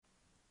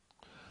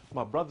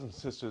My brothers and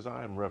sisters,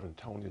 I am Reverend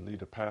Tony Lee,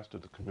 the pastor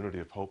of the Community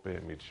of Hope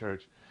AME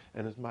Church,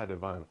 and it's my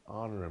divine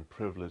honor and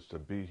privilege to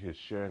be here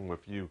sharing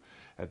with you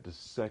at the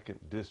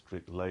Second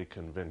District Lay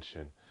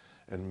Convention.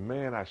 And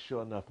man, I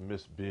sure enough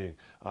miss being,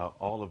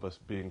 all of us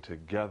being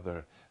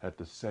together at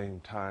the same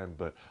time.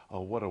 But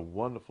what a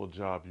wonderful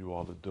job you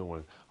all are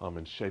doing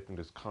in shaping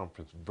this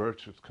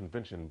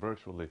convention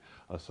virtually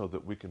so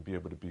that we can be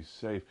able to be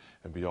safe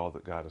and be all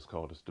that God has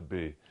called us to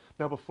be.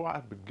 Now, before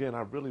I begin,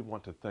 I really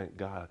want to thank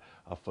God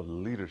for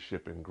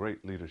leadership and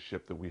great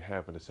leadership that we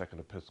have in the Second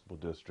Episcopal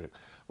District.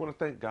 I want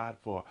to thank God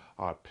for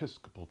our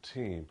Episcopal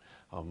team.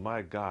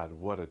 My God,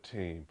 what a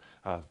team.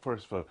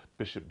 First for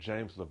Bishop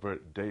James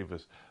Levert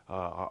Davis,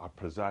 our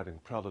presiding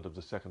prelate of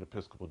the Second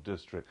Episcopal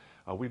District.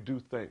 We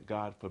do thank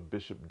God for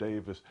Bishop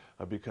Davis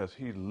because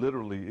he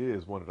literally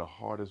is one of the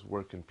hardest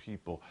working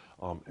people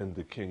in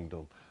the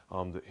kingdom.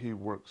 That he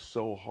works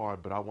so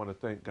hard, but I want to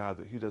thank God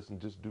that he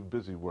doesn't just do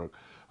busy work,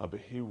 but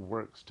he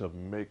works to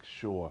make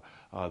sure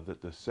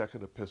that the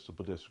Second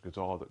Episcopal District is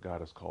all that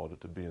God has called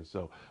it to be. And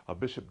so,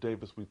 Bishop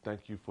Davis, we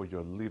thank you for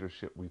your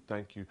leadership. We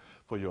thank you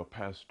for your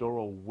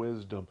pastoral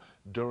wisdom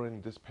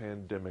during this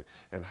pandemic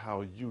and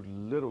how you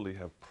literally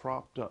have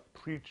propped up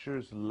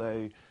preachers,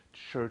 lay,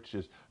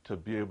 churches to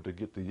be able to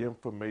get the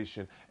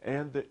information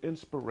and the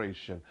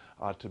inspiration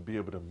to be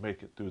able to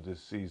make it through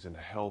this season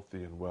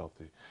healthy and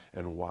wealthy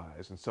and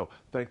wise. And so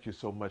thank you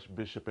so much,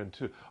 Bishop, and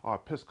to our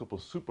Episcopal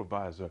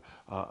supervisor,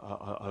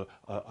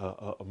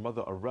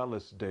 Mother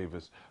Aurelis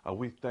Davis.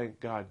 We thank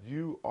God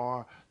you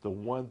are the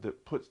one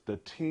that puts the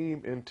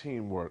team in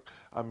teamwork.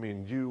 I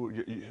mean,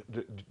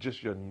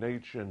 just your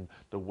nature and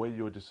the way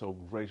you're just so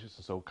gracious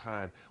and so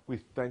kind. We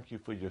thank you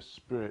for your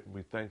spirit, and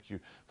we thank you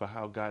for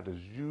how God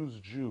has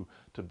used you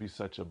to be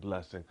such a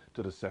blessing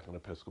to the Second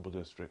Episcopal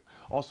District.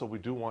 Also, we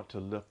do want to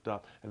lift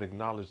up and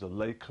acknowledge the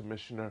lay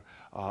commissioner,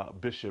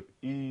 Bishop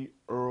E.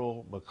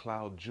 Earl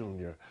McLeod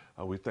Jr.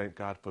 We thank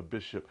God for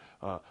Bishop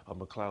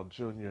McLeod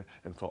Jr.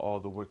 and for all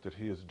the work that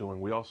he is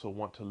doing. We also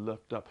want to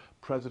lift up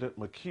President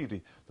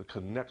McKeedy, the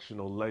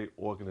Connectional Lay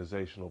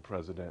Organizational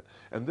President.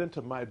 And then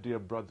to my dear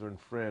brother and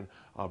friend,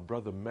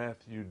 Brother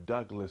Matthew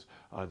Douglas,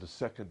 the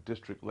Second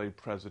District Lay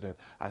President.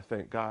 I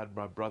thank God,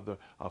 my brother,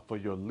 for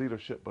your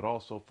leadership, but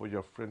also for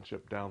your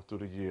friendship down through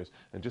the years.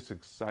 And just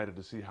excited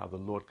to see how the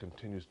Lord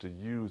continues to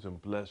use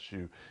and bless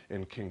you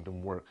in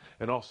kingdom work.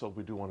 And also,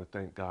 we do want to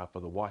thank God for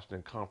the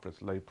Washington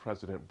Conference Lay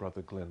President,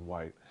 Brother Glenn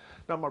White.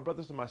 Now, my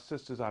brothers and my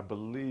sisters, I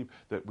believe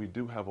that we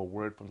do have a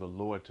word from the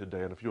Lord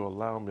today. And if you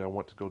allow me, I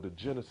want to go to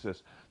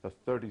Genesis, the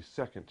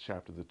 32nd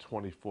chapter, the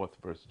 24th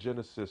verse.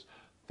 Genesis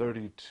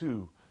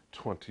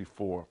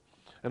 32:24.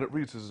 And it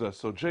reads as thus: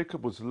 So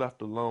Jacob was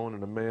left alone,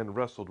 and a man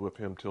wrestled with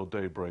him till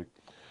daybreak.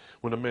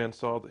 When the man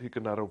saw that he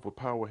could not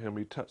overpower him,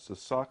 he touched the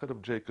socket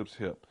of Jacob's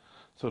hip,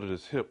 so that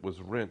his hip was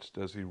wrenched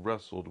as he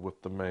wrestled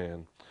with the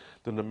man.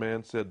 Then the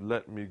man said,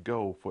 Let me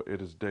go, for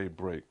it is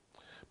daybreak.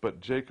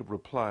 But Jacob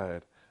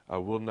replied, I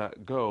will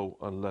not go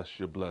unless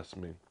you bless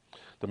me.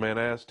 The man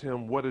asked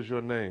him, What is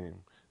your name?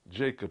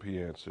 Jacob,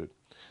 he answered.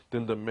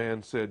 Then the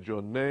man said,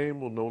 Your name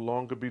will no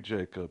longer be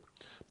Jacob,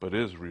 but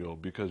Israel,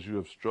 because you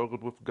have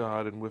struggled with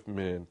God and with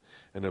men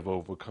and have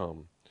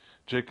overcome.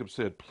 Jacob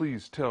said,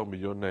 Please tell me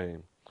your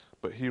name.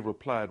 But he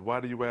replied, Why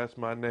do you ask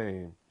my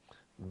name?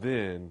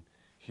 Then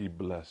he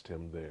blessed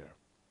him there.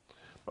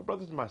 My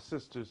brothers and my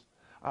sisters,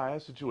 I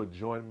ask that you would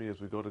join me as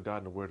we go to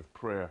God in a word of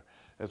prayer,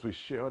 as we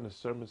share on the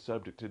sermon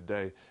subject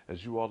today,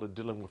 as you all are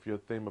dealing with your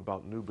theme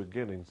about new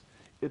beginnings.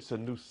 It's a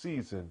new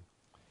season.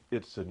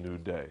 It's a new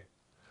day.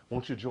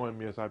 Won't you join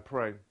me as I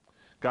pray?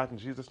 God, in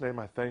Jesus' name,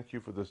 I thank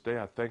you for this day.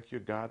 I thank you,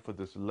 God, for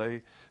this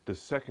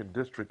Second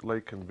District Lay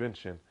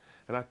Convention.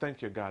 And I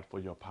thank you, God, for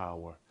your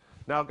power.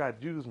 Now,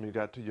 God, use me,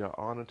 God, to your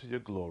honor, to your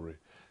glory.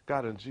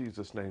 God, in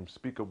Jesus' name,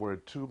 speak a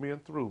word to me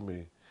and through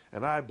me.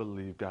 And I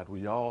believe, God,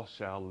 we all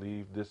shall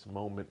leave this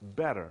moment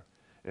better.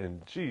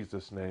 In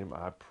Jesus' name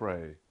I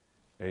pray.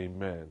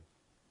 Amen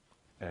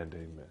and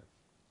amen.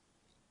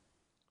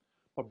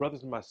 My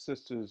brothers and my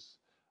sisters,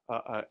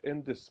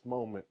 in this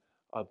moment,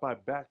 my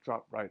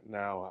backdrop right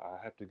now,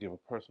 I have to give a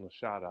personal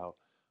shout out.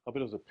 But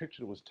it was a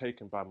picture that was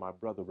taken by my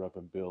brother,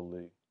 Reverend Bill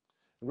Lee.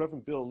 And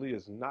Reverend Bill Lee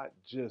is not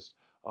just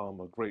a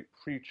great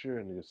preacher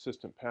and the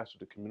assistant pastor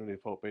of the Community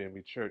of Hope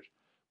AME Church,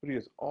 but he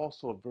is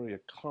also a very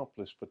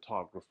accomplished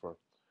photographer.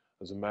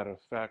 As a matter of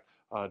fact,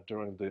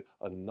 during the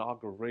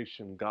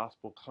inauguration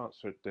gospel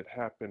concert that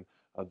happened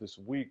this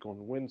week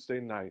on Wednesday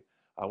night,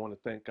 I want to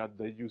thank God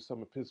they used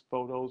some of his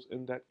photos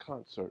in that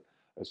concert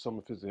as some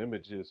of his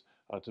images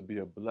to be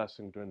a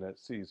blessing during that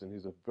season.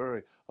 He's a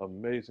very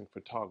amazing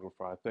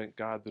photographer. I thank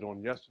God that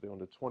on yesterday, on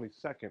the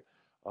 22nd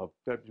of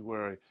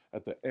February,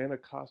 at the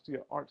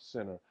Anacostia Arts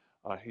Center,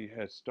 he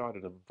had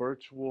started a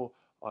virtual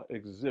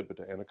exhibit.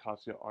 The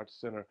Anacostia Arts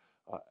Center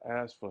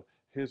asked for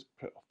his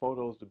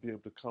photos to be able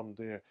to come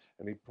there,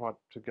 and he brought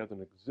together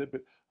an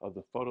exhibit of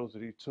the photos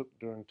that he took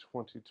during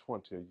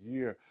 2020, a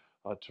year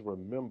to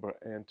remember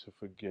and to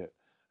forget.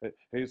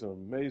 He's an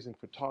amazing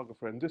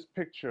photographer, and this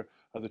picture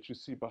that you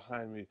see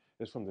behind me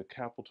is from the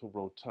Capitol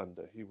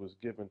Rotunda. He was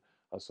given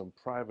some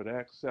private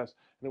access,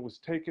 and it was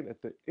taken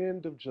at the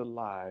end of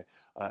July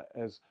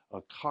as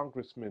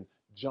Congressman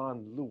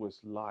John Lewis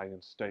lie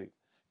in state.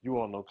 You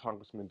all know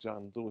Congressman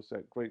John Lewis,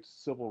 that great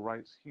civil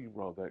rights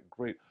hero, that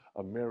great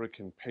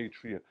American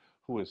patriot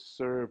who has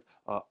served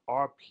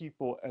our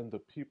people and the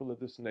people of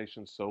this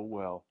nation so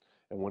well.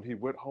 And when he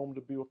went home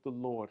to be with the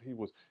Lord, he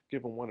was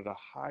given one of the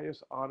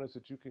highest honors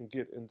that you can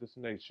get in this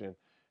nation,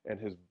 and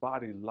his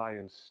body lie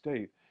in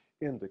state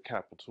in the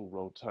Capitol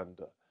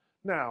Rotunda.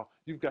 Now,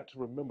 you've got to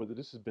remember that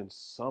this has been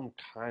some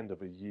kind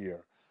of a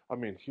year. I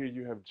mean, here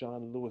you have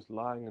John Lewis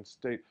lying in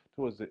state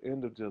towards the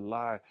end of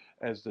July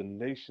as the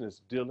nation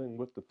is dealing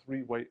with the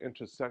three-way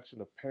intersection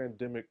of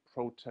pandemic,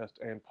 protest,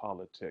 and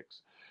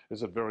politics.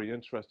 It's a very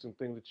interesting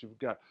thing that you've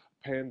got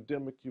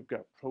pandemic, you've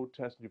got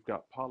protest, you've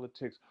got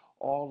politics,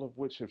 all of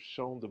which have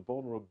shown the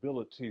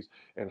vulnerabilities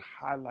and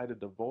highlighted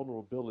the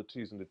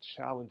vulnerabilities and the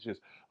challenges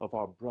of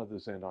our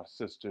brothers and our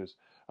sisters.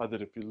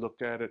 That if you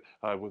look at it,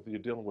 whether you're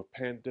dealing with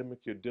pandemic,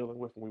 you're dealing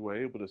with, and we were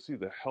able to see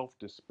the health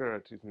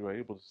disparities, and we were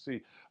able to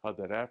see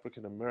that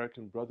African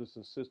American brothers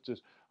and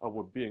sisters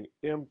were being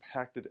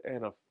impacted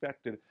and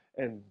affected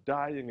and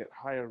dying at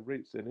higher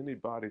rates than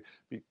anybody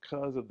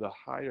because of the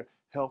higher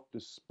health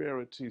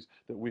disparities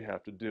that we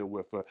have to deal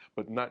with.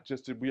 But not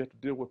just did we have to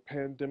deal with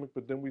pandemic,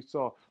 but then we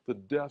saw the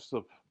deaths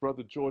of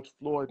Brother George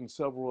Floyd and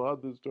several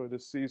others during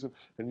this season,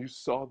 and you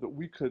saw that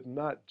we could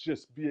not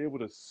just be able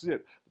to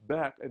sit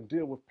back and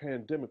deal with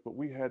pandemic, but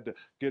we had to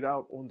get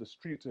out on the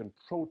streets and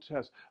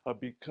protest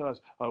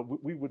because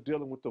we were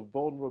dealing with the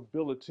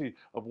vulnerability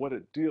of what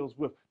it deals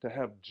with to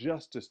have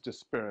justice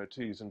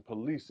disparities and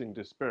policing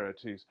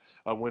disparities.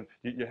 When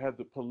you have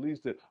the police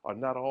that are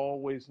not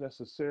always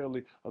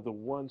necessarily the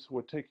ones who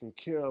are taking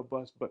care of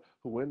us, but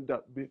who end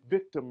up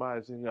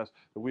victimizing us,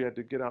 that we had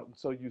to get out. And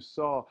so you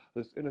saw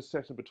this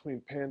intersection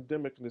between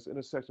pandemic and this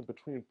intersection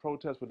between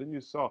protests, but then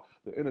you saw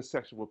the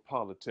intersection with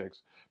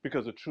politics.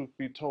 Because the truth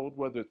be told,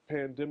 whether it's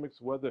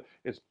pandemics, whether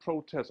it's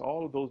protests,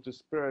 all of those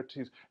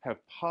disparities have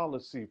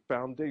policy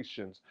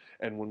foundations.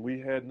 And when we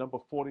had number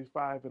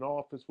 45 in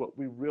office, what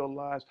we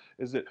realized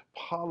is that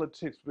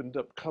politics ended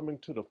up coming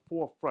to the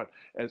forefront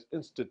as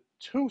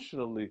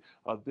institutionally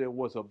there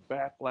was a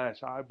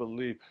backlash, I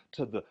believe,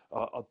 to the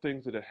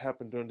things that had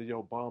happened during the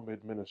Obama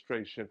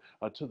administration,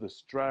 to the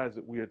strides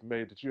that we had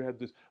made, that you had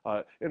this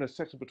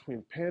intersection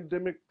between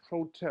pandemic,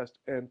 protest,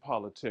 and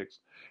politics.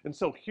 And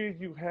so here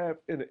you have,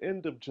 in the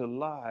end of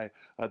July,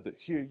 that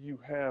here you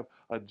have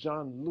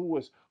John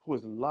Lewis, who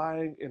is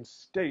lying in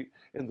state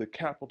in the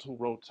Capitol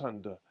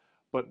Rotunda.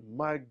 But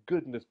my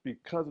goodness,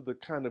 because of the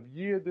kind of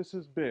year this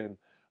has been,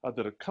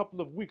 that a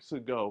couple of weeks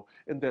ago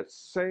in that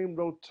same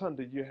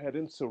rotunda you had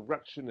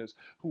insurrectionists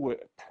who were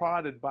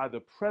prodded by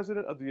the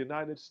President of the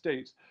United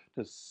States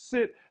to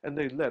sit, and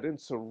they led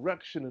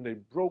insurrection, and they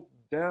broke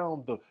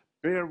down the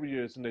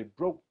barriers, and they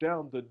broke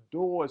down the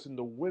doors and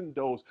the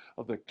windows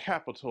of the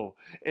Capitol.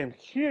 And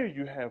here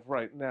you have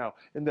right now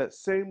in that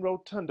same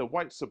rotunda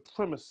white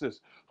supremacists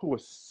who are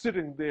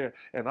sitting there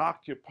and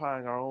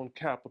occupying our own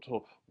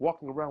Capitol,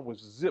 walking around with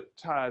zip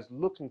ties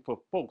looking for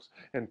folks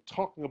and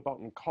talking about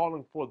and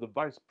calling for the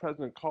vice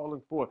president,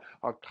 calling for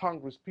our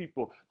Congress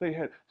people. They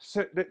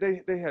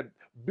had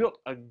built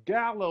a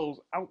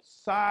gallows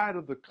outside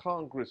of the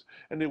Congress,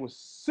 and they were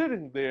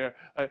sitting there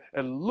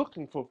and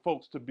looking for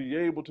folks to be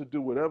able to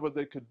do whatever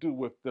they could do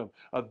with them.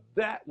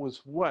 That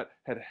was what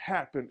had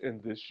happened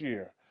in this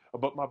year.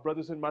 But my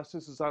brothers and my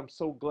sisters, I'm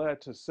so glad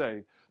to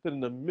say that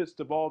in the midst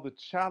of all the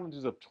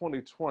challenges of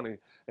 2020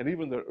 and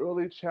even the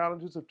early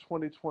challenges of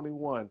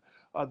 2021,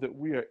 that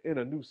we are in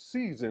a new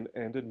season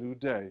and a new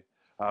day.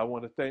 I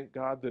want to thank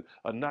God that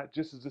not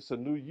just is this a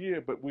new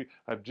year, but we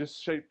have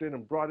just shaped in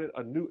and brought in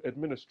a new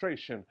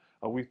administration.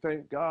 We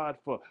thank God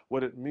for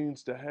what it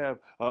means to have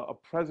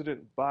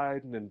President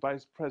Biden and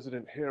Vice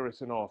President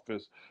Harris in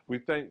office. We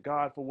thank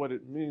God for what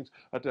it means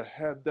to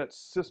have that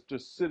sister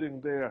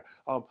sitting there,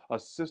 a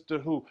sister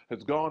who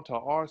has gone to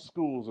our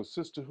schools, a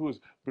sister who has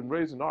been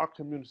raised in our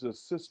communities, a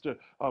sister,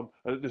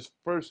 this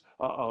first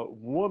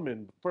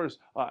woman, first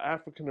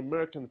African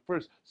American,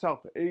 first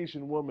South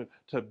Asian woman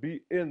to be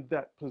in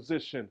that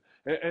position.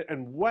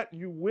 And what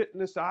you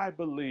witnessed, I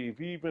believe,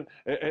 even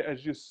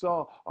as you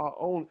saw our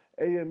own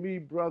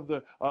AME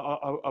brother,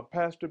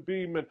 Pastor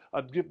Beeman,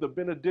 give the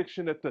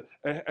benediction at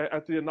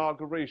the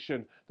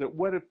inauguration, that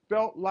what it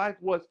felt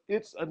like was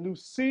it's a new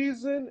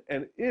season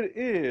and it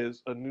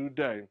is a new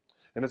day.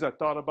 And as I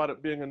thought about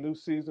it being a new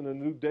season, a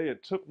new day,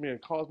 it took me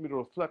and caused me to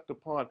reflect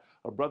upon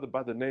a brother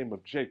by the name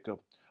of Jacob.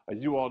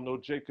 You all know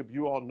Jacob.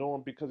 You all know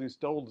him because he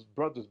stole his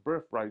brother's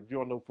birthright. You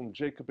all know from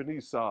Jacob and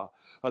Esau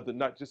that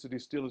not just did he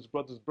steal his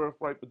brother's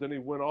birthright, but then he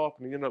went off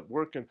and he ended up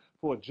working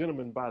for a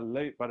gentleman by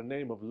the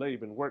name of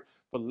Laban. Worked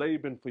for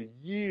Laban for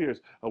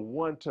years,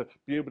 one to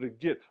be able to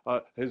get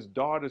his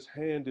daughter's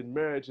hand in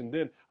marriage, and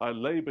then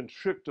Laban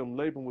tricked him.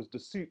 Laban was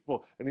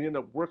deceitful, and he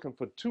ended up working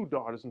for two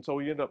daughters, and so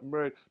he ended up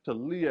married to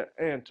Leah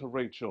and to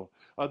Rachel.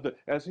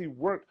 As he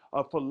worked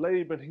for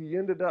Laban, he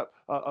ended up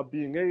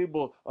being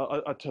able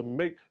to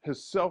make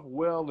himself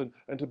well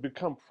and to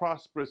become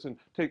prosperous and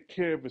take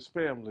care of his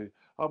family.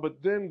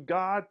 But then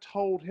God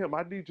told him,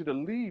 I need you to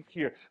leave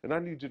here and I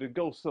need you to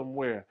go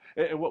somewhere.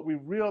 And what we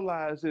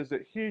realize is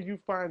that here you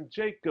find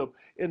Jacob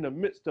in the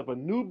midst of a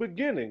new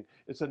beginning.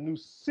 It's a new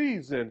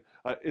season.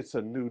 It's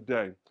a new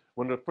day.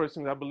 One of the first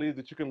things I believe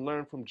that you can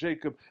learn from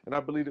Jacob, and I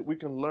believe that we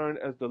can learn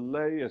as the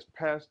lay, as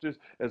pastors,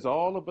 as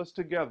all of us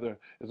together,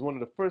 is one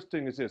of the first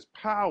things is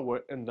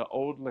power in the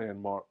old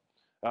landmark.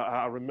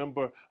 I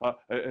remember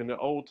in the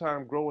old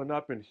time growing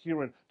up and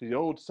hearing the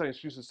old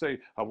saints used to say,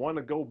 I want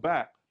to go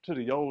back to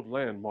the old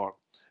landmark.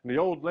 And the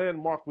old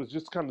landmark was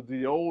just kind of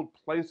the old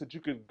place that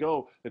you could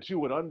go, that you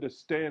would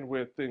understand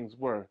where things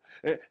were.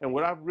 And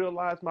what I've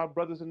realized, my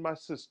brothers and my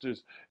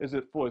sisters, is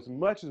that for as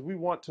much as we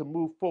want to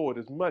move forward,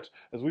 as much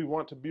as we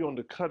want to be on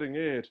the cutting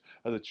edge,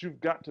 that you've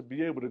got to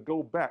be able to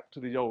go back to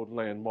the old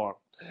landmark.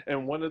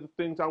 And one of the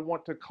things I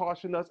want to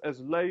caution us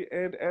as lay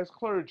and as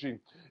clergy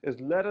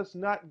is let us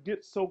not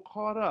get so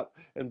caught up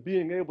in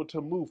being able to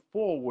move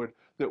forward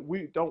that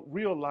we don't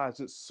realize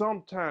that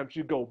sometimes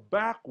you go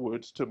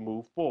backwards to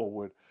move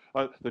forward.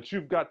 That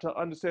you've got to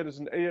understand as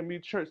an AME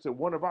church that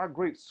one of our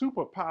great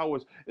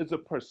superpowers is the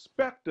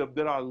perspective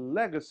that our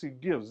legacy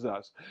gives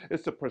us.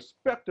 It's the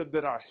perspective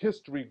that our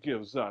history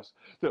gives us.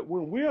 That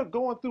when we are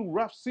going through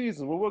rough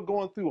seasons, when we're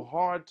going through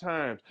hard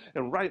times,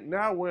 and right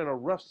now we're in a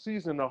rough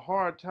season, a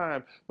hard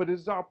time, but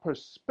it's our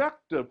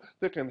perspective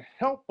that can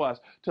help us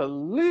to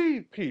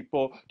lead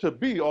people to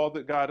be all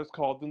that God has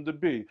called them to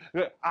be.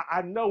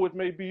 I know it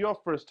may be your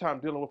first time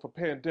dealing with a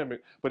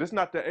pandemic, but it's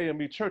not the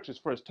AME church's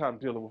first time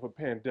dealing with a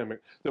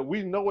pandemic. That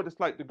we know what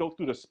it's like to go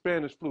through the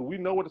Spanish flu. We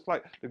know what it's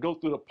like to go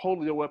through the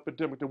polio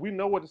epidemic. That we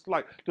know what it's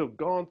like to have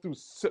gone through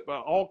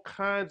all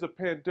kinds of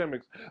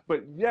pandemics.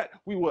 But yet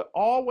we were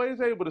always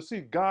able to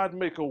see God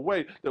make a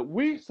way. That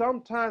we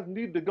sometimes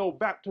need to go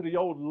back to the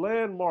old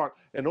landmark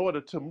in order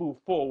to move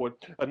forward.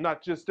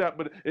 Not just that,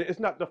 but it's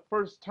not the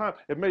first time.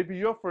 It may be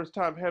your first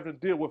time having to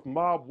deal with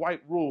mob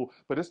white rule,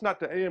 but it's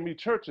not the AME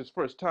church's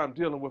first time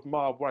dealing with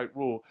mob white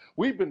rule.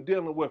 We've been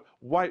dealing with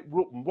white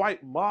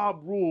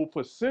mob rule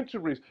for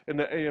centuries in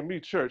the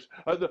AME church.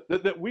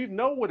 That we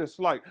know what it's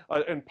like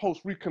in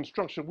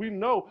post-Reconstruction. We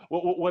know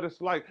what it's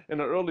like in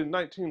the early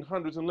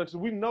 1900s and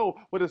lynchings. We know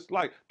what it's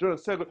like during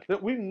segregation.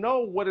 That we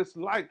know what it's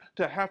like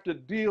to have to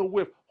deal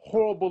with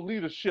horrible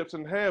leaderships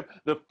and have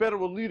the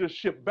federal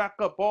leadership back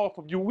up off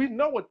of you. We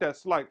know what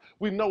that's like.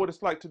 We know what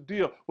it's like to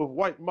deal with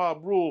white mob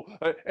rule.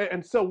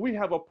 And so we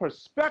have a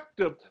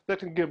perspective that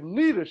can give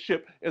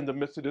leadership in the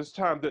midst of this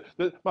time.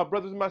 That my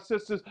brothers and my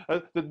sisters,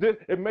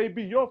 it may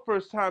be your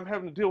first time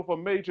having to deal with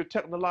a major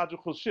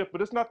technological shift,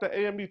 but it's not the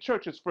AME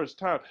church's first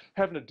time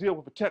having to deal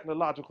with a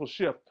technological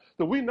shift.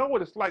 That we know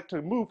what it's like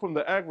to move from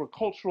the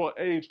agricultural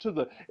age to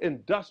the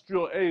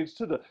industrial age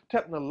to the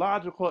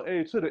technological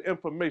age to the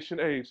information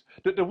age.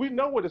 That we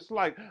know what it's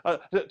like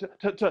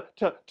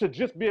to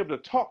just be able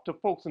to talk to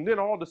folks, and then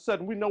all of a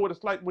sudden we know what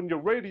it's like when your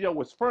radio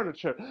was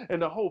furniture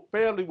and the whole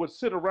family would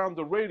sit around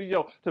the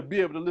radio to be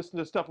able to listen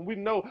to stuff. And we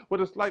know what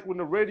it's like when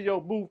the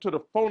radio moved to the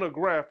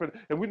phonograph,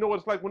 and we know what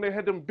it's like when they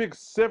had them big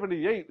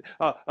 78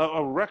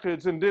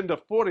 records, and then the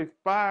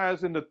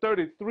 45s and the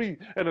 33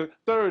 and the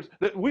thirds.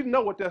 That we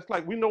know what that's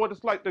like. We know what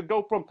it's like to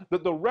go from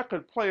the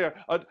record player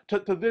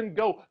to then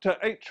go to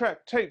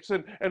 8-track tapes,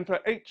 and for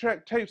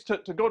 8-track tapes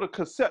to go to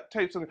cassette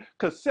tapes, and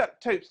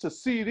cassette tapes to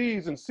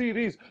CDs, and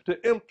CDs to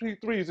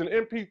MP3s, and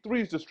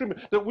MP3s to streaming.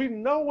 That we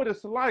know what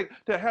it's like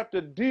to have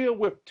to deal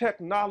with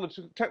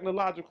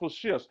technological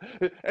shifts.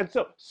 And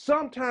so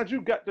sometimes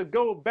you got to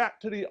go back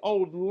to the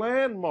old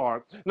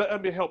landmark.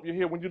 Let me help you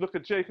here. When you look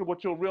at Jacob,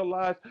 what you'll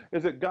realize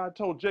is that God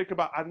told Jacob,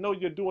 I know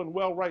you're doing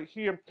well right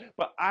here,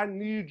 but I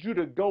need you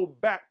to go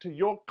back to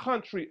your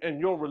country and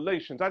your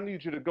relations. I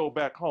need you to go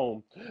back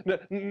home.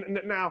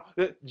 Now,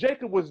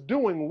 Jacob was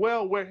doing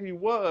well where he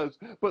was,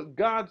 but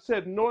God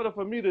said, in order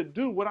for me to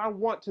do what I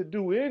want to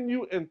do in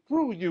you and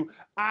through you,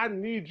 I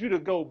need you to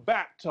go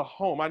back to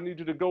home. I need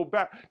you to go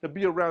back to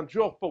be around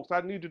your folks.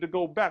 I need you to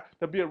go back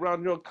to be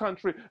around your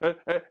country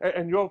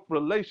and your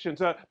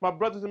relations. My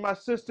brothers and my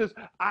sisters,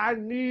 I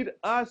need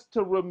us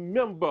to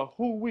remember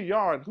who we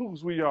are and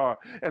whose we are.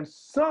 And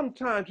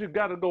sometimes you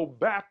got to go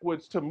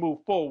backwards to move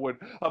forward.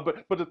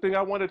 But the thing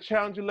I want to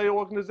challenge you, lay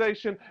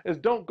organization, is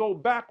don't go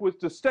backwards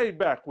to stay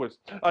backwards.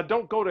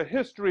 Don't go to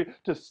history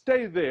to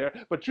stay there,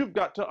 but you've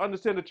got to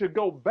understand that you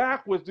go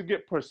backwards to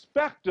get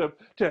perspective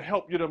to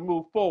help you to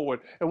move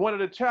forward. And one of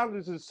the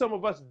challenges is some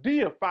of us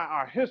deify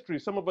our history.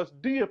 Some of us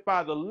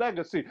deify the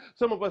legacy.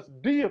 Some of us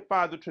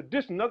deify the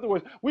tradition. In other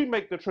words, we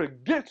make the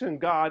tradition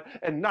God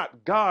and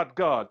not God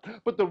God.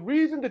 But the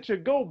reason that you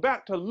go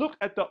back to look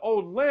at the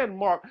old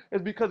landmark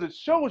is because it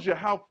shows you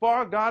how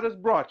far God has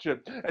brought you.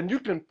 And you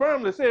can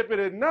firmly say, if it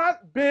had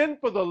not been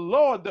for the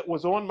Lord that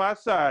was on my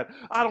side,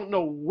 I don't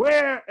know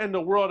where in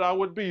the world I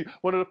would be.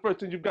 One of the first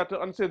things you've got to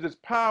understand is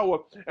power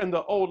in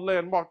the old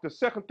landmark. The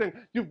second thing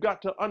you've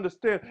got to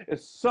understand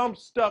is some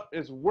stuff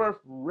is worth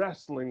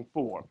wrestling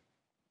for.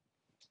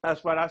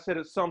 That's right. I said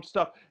that some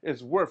stuff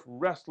is worth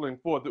wrestling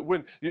for. That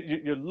when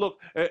you look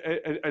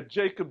at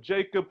Jacob,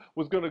 Jacob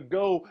was going to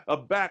go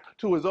back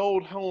to his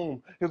old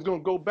home. He was going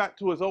to go back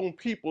to his own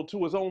people,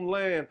 to his own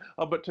land.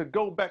 But to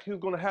go back, he was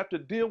going to have to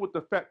deal with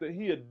the fact that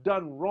he had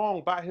done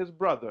wrong by his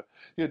brother.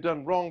 He had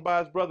done wrong by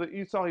his brother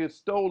Esau. He had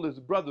stole his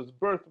brother's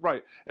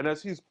birthright. And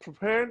as he's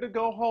preparing to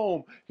go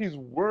home, he's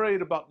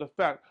worried about the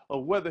fact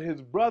of whether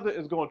his brother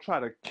is going to try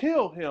to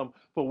kill him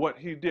for what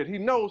he did. He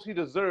knows he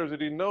deserves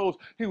it. He knows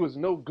he was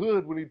no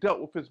good when he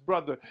dealt with his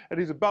brother, and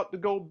he's about to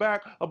go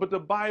back, but the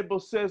Bible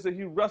says that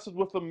he wrestled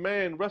with a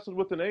man, wrestled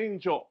with an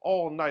angel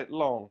all night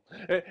long.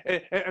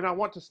 And I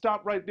want to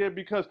stop right there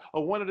because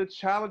one of the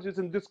challenges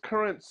in this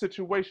current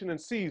situation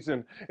and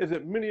season is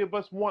that many of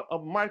us want a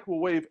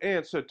microwave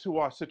answer to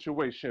our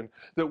situation,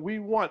 that we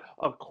want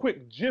a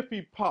quick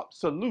jiffy pop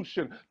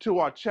solution to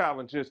our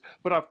challenges.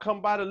 But I've come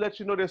by to let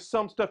you know there's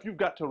some stuff you've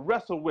got to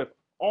wrestle with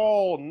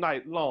all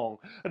night long.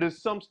 And there's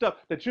some stuff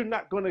that you're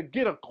not going to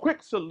get a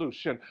quick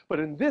solution. But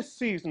in this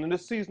season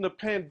of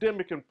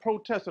pandemic and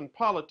protests and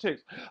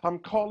politics, I'm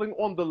calling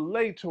on the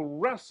lay to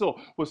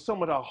wrestle with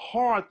some of the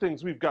hard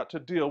things we've got to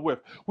deal with.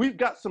 We've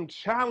got some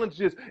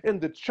challenges in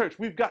the church.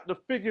 We've got to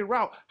figure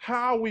out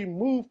how we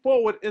move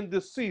forward in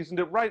this season.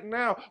 That right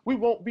now we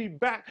won't be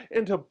back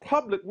into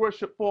public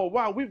worship for a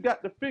while. We've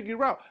got to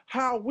figure out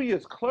how we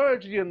as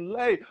clergy and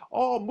lay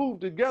all move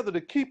together to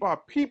keep our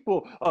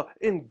people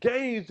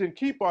engaged and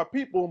keep our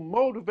people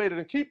motivated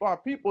and keep our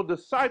people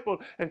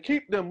discipled and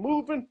keep them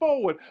moving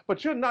forward.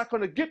 But you're not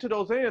going to get to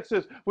those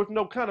answers with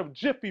no kind of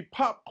jiffy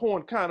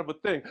popcorn kind of a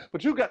thing.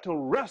 But you got to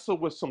wrestle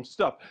with some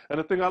stuff. And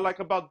the thing I like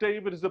about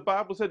David is the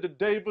Bible said that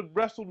David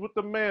wrestled with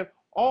the man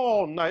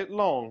all night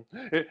long.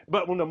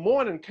 But when the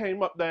morning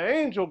came up, the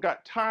angel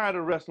got tired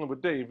of wrestling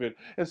with David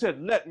and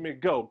said, let me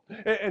go.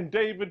 And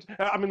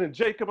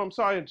Jacob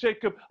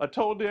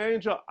told the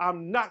angel,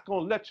 I'm not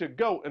going to let you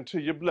go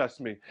until you bless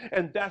me.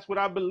 And that's what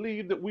I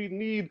believe that we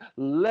need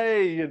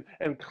lay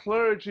and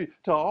clergy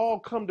to all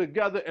come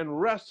together and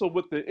wrestle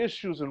with the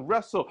issues and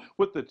wrestle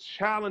with the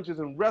challenges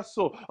and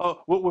wrestle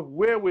with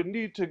where we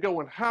need to go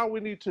and how we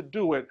need to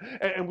do it.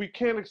 And we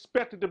can't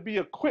expect it to be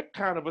a quick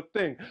kind of a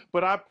thing.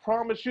 But I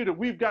promise you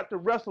that we've got to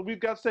wrestle. We've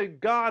got to say,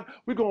 God,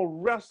 we're going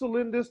to wrestle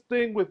in this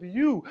thing with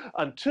you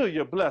until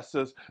you bless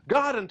us.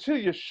 God, until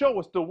you show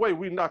us the way,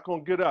 we're not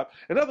going to get up.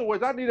 In other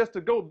words, I need us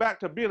to go back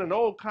to being an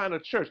old kind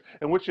of church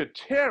in which you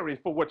tarry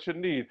for what you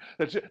need.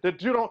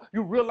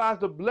 You realize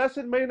the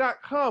blessing may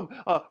not come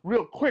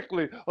real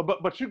quickly,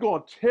 but you're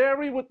going to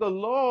tarry with the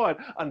Lord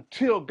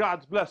until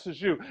God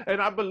blesses you.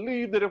 And I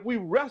believe that if we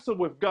wrestle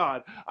with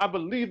God, I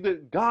believe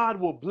that God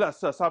will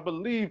bless us. I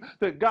believe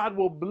that God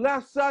will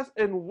bless us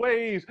in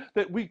ways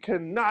that we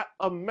cannot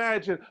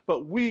imagine,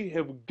 but we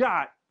have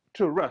got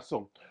to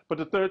wrestle. But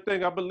the third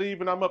thing I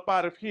believe, and I'm up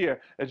out of here,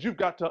 is you've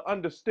got to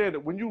understand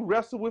that when you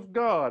wrestle with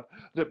God,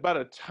 that by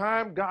the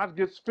time God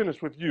gets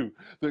finished with you,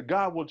 that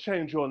God will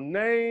change your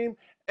name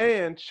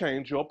and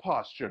change your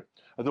posture.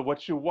 That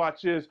what you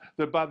watch is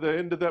that by the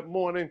end of that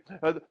morning,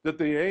 that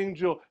the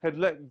angel had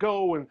let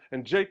go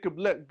and Jacob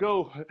let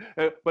go.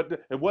 But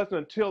it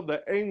wasn't until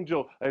the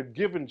angel had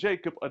given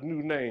Jacob a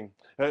new name.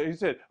 He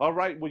said, all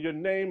right, well, your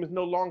name is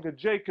no longer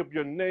Jacob.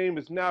 Your name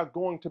is now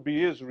going to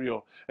be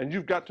Israel. And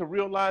you've got to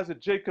realize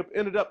that Jacob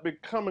ended up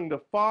becoming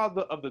the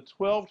father of the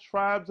 12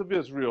 tribes of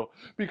Israel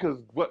because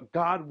what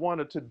God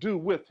wanted to do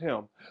with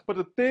him. But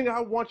the thing I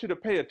want you to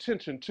pay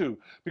attention to,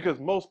 because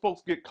most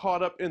folks get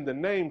caught up in the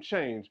name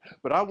change,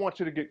 but I want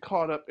you to get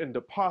caught up in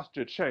the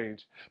posture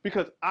change,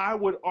 because I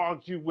would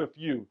argue with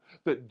you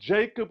that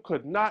Jacob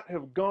could not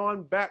have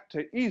gone back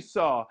to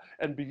Esau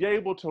and be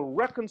able to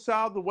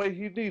reconcile the way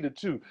he needed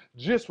to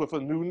just with a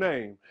new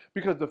name,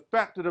 because the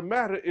fact of the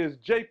matter is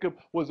Jacob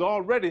was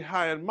already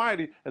high and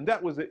mighty, and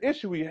that was the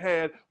issue he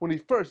had when he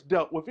first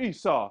dealt with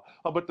Esau.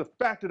 But the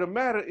fact of the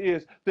matter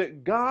is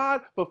that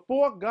God,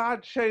 before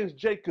God changed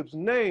Jacob's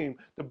name,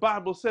 the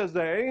Bible says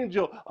the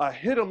angel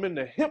hit him in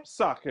the hip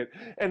socket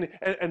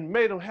and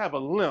made him have a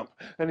limp,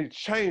 and he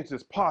changed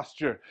his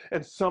posture.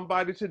 And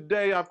somebody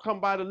today, I've come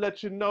by to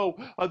let you know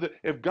that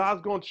if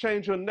God's going to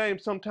change your name,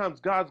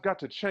 sometimes God's got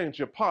to change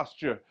your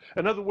posture.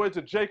 In other words,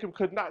 that Jacob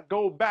could not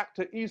go back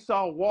to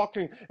Esau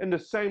walking in the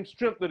same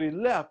strength that he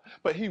left,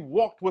 but he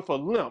walked with a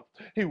limp.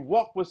 He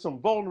walked with some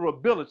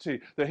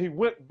vulnerability, that he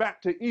went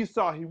back to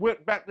Esau. He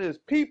went back to his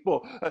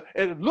people,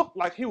 and it looked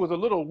like he was a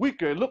little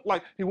weaker. It looked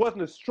like he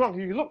wasn't as strong.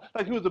 He looked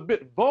like he was a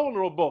bit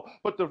vulnerable,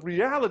 but the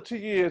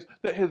reality is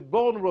that his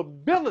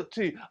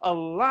vulnerability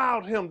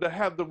allowed him to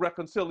have the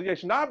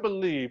reconciliation. I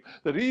believe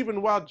that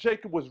even while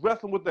Jacob was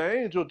wrestling with the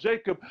angel,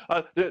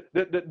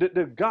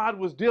 that God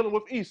was dealing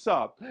with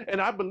Esau.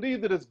 And I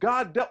believe that as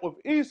God dealt with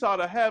Esau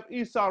to have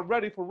Esau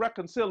ready for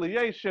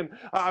reconciliation,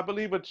 I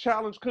believe a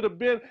challenge could have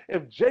been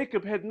if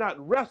Jacob had not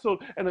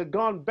wrestled and had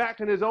gone back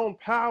in his own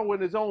power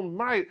and his own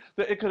might,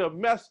 that it could have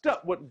messed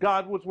up what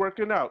God was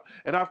working out.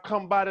 And I've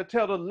come by to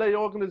tell the lay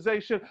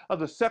organization of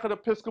the Second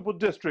Episcopal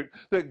District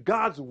that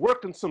God's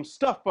working some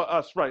stuff for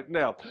us right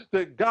now,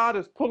 that God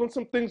is pulling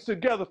some things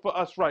together for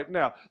us right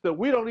now that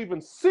we don't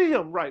even see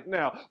them right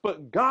now.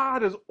 But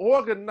God is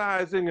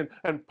organizing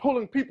and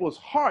pulling people's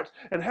hearts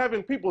and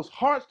having people's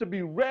hearts to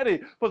be ready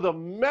for the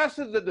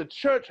message that the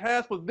church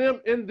has for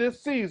them in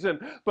this season.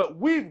 But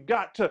we've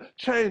got to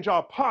change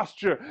our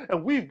posture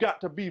and we've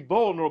got to be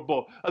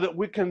vulnerable. That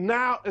we can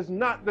now is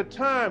not the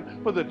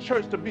time for the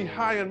church to be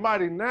high and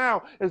mighty.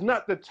 Now is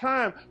not the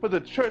time for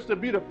the church to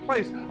be the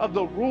place of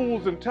the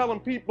rules and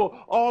telling people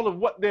all of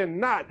what they're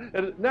not.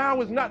 And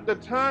now is not the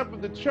time for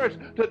the church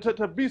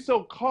to be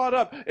so caught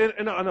up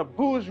in a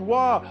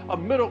bourgeois, a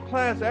middle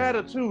class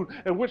attitude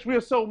in which we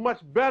are so much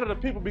better than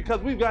people because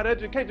we've got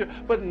education.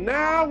 But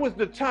now is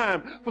the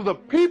time for the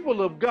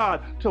people of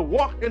God to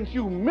walk in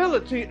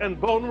humility and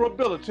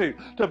vulnerability,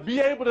 to be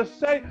able to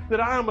say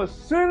that I am a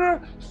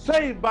sinner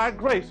saved by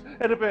grace.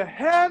 And if it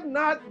had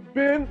not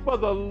been for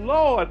the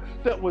Lord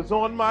that was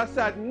on my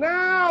side,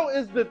 now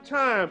is the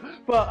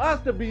time for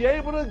us to be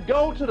able to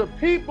go to the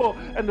people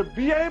and to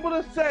be able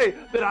to say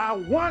that I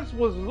once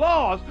was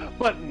lost,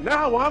 but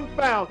now I'm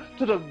found,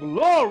 to the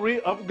glory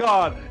of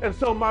God. And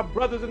so my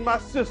brothers and my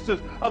sisters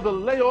of the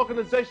lay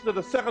organization of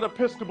the Second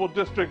Episcopal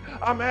District,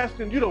 I'm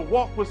asking you to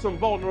walk with some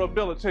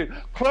vulnerability.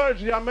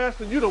 Clergy, I'm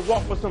asking you to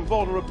walk with some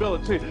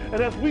vulnerability. And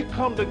as we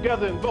come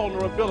together in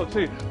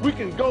vulnerability, we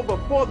can go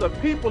before the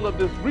people of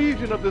this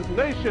region, of this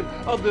nation,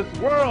 of this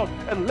world,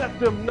 and let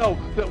them know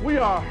that we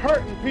are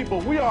hurting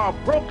people, we are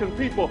broken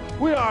people,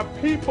 we are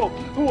people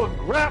who are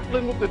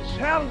grappling with the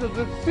challenges of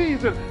this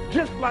season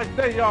just like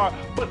they are.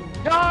 But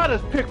God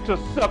has picked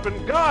us up,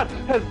 and God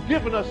has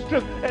given us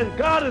strength, and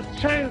God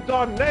has changed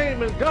our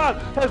name, and God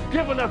has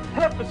given us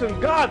purpose, and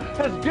God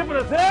has given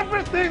us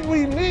everything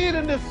we need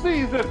in this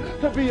season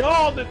to be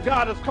all that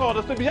God has called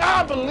us to be.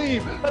 I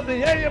believe that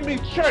the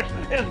AME Church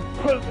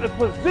is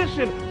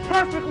positioned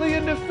perfectly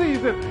in this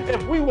season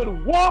if we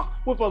would walk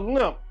with a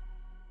limp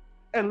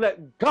and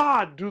let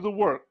God do the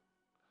work.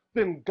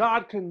 Then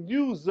God can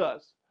use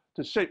us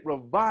to shape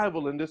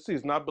revival in this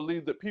season. I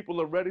believe that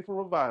people are ready for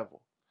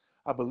revival.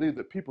 I believe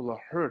that people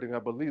are hurting. I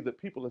believe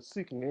that people are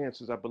seeking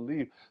answers. I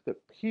believe that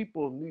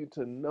people need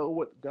to know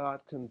what God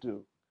can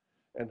do.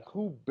 And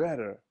who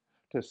better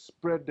to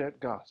spread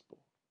that gospel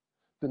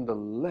than the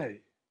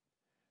lay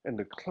and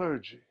the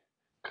clergy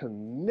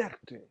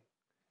connecting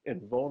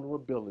in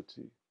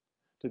vulnerability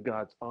to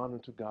God's honor,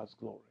 to God's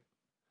glory.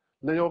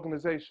 Lay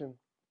organization,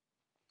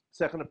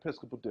 Second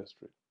Episcopal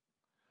District.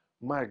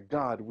 My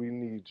God, we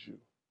need you.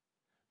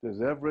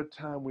 There's ever a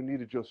time we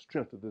needed your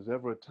strength. If there's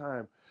ever a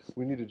time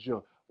we needed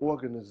your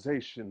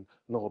organizational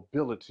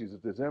abilities.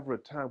 If there's ever a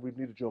time we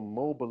needed your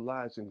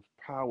mobilizing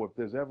power. If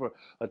there's ever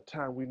a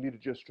time we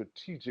needed your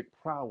strategic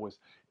prowess,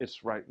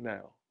 it's right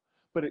now.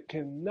 But it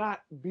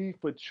cannot be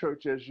for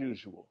church as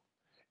usual.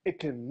 It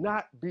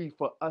cannot be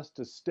for us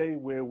to stay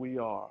where we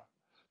are.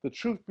 The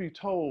truth be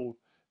told,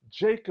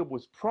 Jacob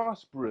was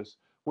prosperous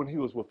when he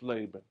was with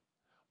Laban,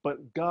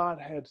 but God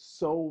had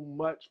so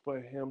much for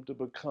him to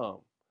become.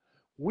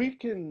 We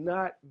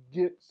cannot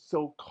get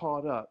so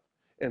caught up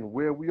in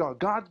where we are.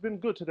 God's been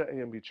good to the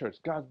AME Church.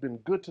 God's been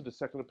good to the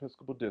Second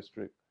Episcopal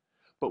District.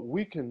 But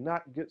we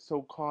cannot get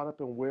so caught up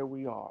in where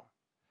we are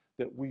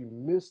that we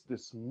miss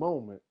this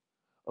moment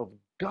of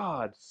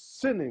God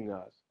sending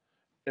us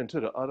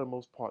into the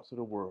uttermost parts of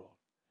the world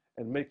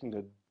and making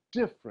a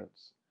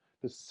difference.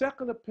 The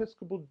Second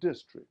Episcopal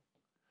District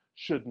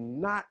should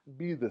not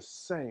be the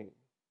same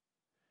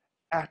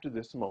after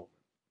this moment.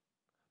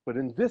 But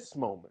in this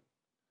moment,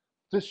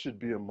 this should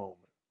be a moment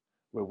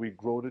where we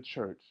grow the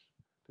church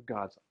to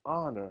God's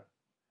honor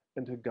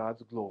and to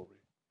God's glory.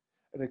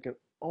 And it can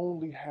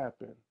only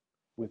happen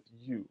with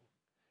you.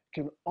 It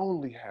can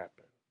only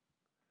happen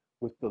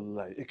with the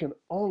lay. It can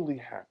only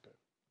happen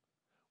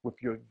with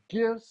your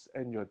gifts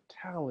and your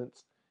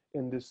talents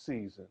in this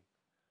season.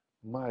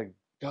 My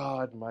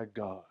God,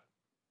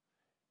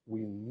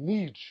 we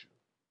need you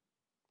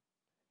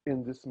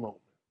in this moment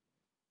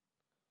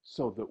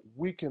so that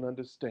we can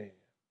understand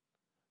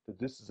that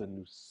this is a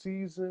new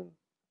season,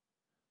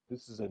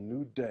 this is a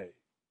new day,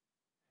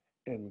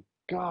 and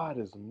God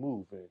is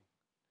moving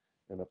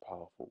in a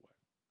powerful way.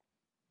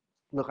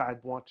 Look, I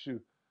want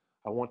to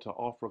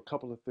offer a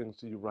couple of things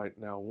to you right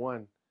now.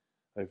 One,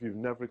 if you've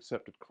never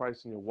accepted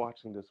Christ and you're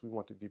watching this, we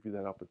want to give you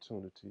that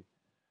opportunity.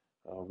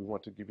 We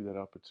want to give you that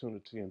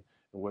opportunity in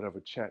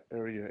whatever chat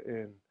area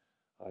you're in.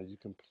 You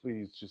can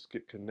please just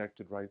get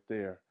connected right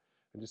there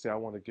and just say, I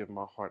want to give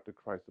my heart to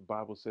Christ. The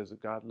Bible says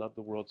that God loved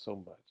the world so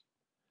much,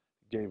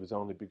 He gave His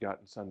only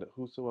begotten Son, that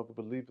whosoever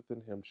believeth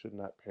in Him should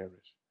not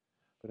perish,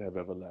 but have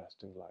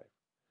everlasting life.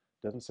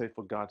 Doesn't say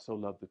for God so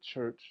loved the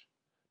church.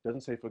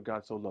 Doesn't say for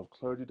God so loved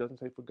clergy. Doesn't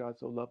say for God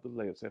so loved the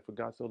lay. It says for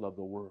God so loved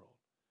the world.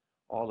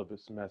 All of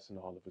its mess and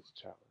all of its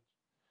challenge.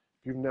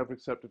 If you've never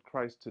accepted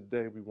Christ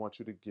today, we want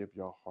you to give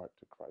your heart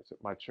to Christ.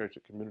 At my church,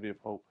 at Community of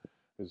Hope,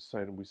 is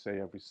something we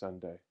say every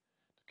Sunday.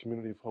 The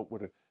Community of Hope, we're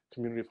the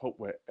community of hope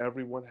where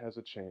everyone has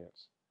a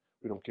chance.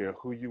 We don't care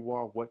who you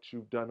are, what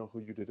you've done, or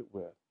who you did it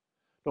with.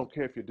 Don't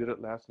care if you did it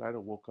last night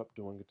or woke up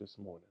doing it this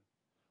morning.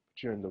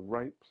 But you're in the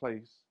right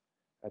place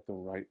at the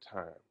right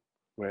time,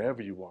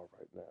 wherever you are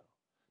right now,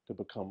 to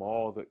become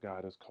all that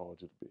God has called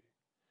you to be.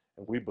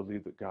 And we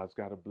believe that God's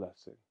got a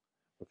blessing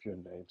with your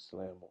name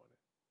slam on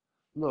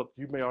it. Look,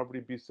 you may already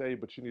be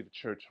saved, but you need a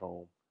church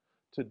home.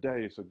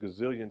 Today, it's a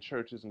gazillion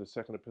churches in the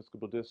 2nd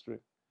Episcopal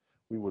District.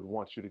 We would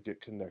want you to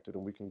get connected,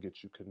 and we can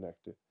get you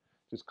connected.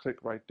 Just click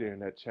right there in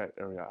that chat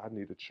area. I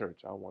need a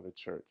church. I want a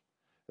church.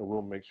 And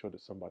we'll make sure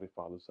that somebody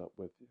follows up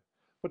with you.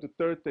 But the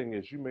third thing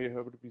is you may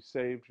have to be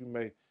saved. You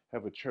may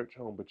have a church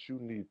home, but you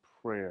need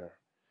prayer.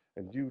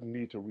 And you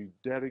need to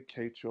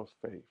rededicate your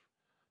faith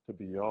to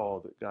be all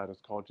that God has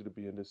called you to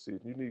be in this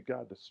season. You need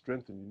God to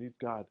strengthen. You need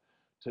God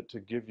to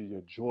give you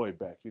your joy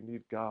back. You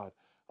need God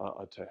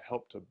to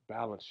help to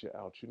balance you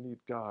out. You need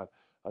God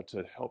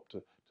to help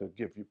to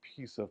give you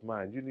peace of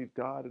mind. You need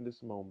God in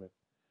this moment.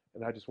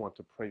 And I just want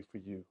to pray for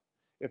you.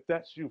 If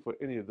that's you for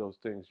any of those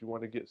things, you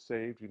want to get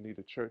saved, you need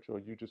a church, or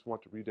you just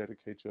want to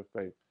rededicate your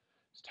faith,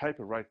 just type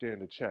it right there in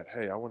the chat.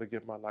 Hey, I want to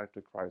give my life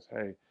to Christ.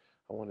 Hey,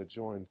 I want to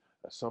join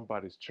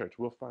somebody's church.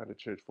 We'll find a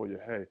church for you.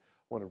 Hey, I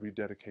want to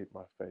rededicate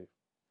my faith.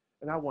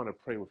 And I want to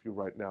pray with you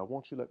right now.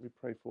 Won't you let me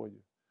pray for you?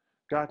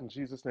 God, in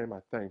Jesus' name, I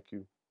thank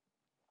you.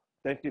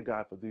 Thank you,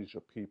 God, for these,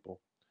 your people.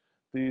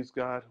 These,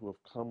 God, who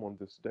have come on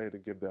this day to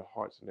give their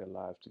hearts and their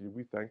lives to you.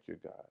 We thank you,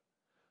 God,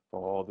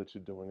 for all that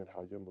you're doing and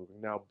how you're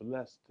moving. Now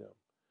bless them.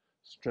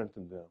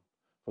 Strengthen them.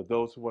 For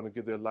those who want to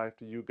give their life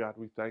to you, God,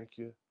 we thank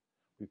you.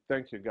 We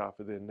thank you, God,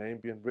 for their name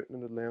being written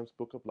in the Lamb's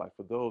Book of Life.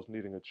 For those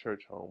needing a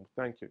church home,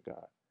 thank you,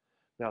 God.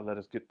 Now let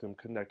us get them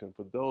connected.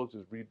 For those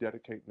just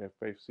rededicating their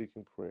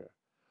faith-seeking prayer,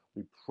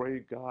 we pray,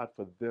 God,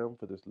 for them,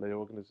 for this lay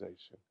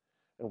organization.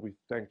 And we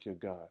thank you,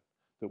 God,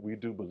 that we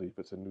do believe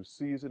it's a new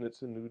season,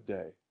 it's a new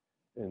day.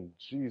 In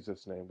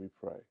Jesus' name we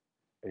pray.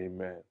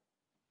 Amen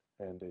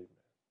and amen.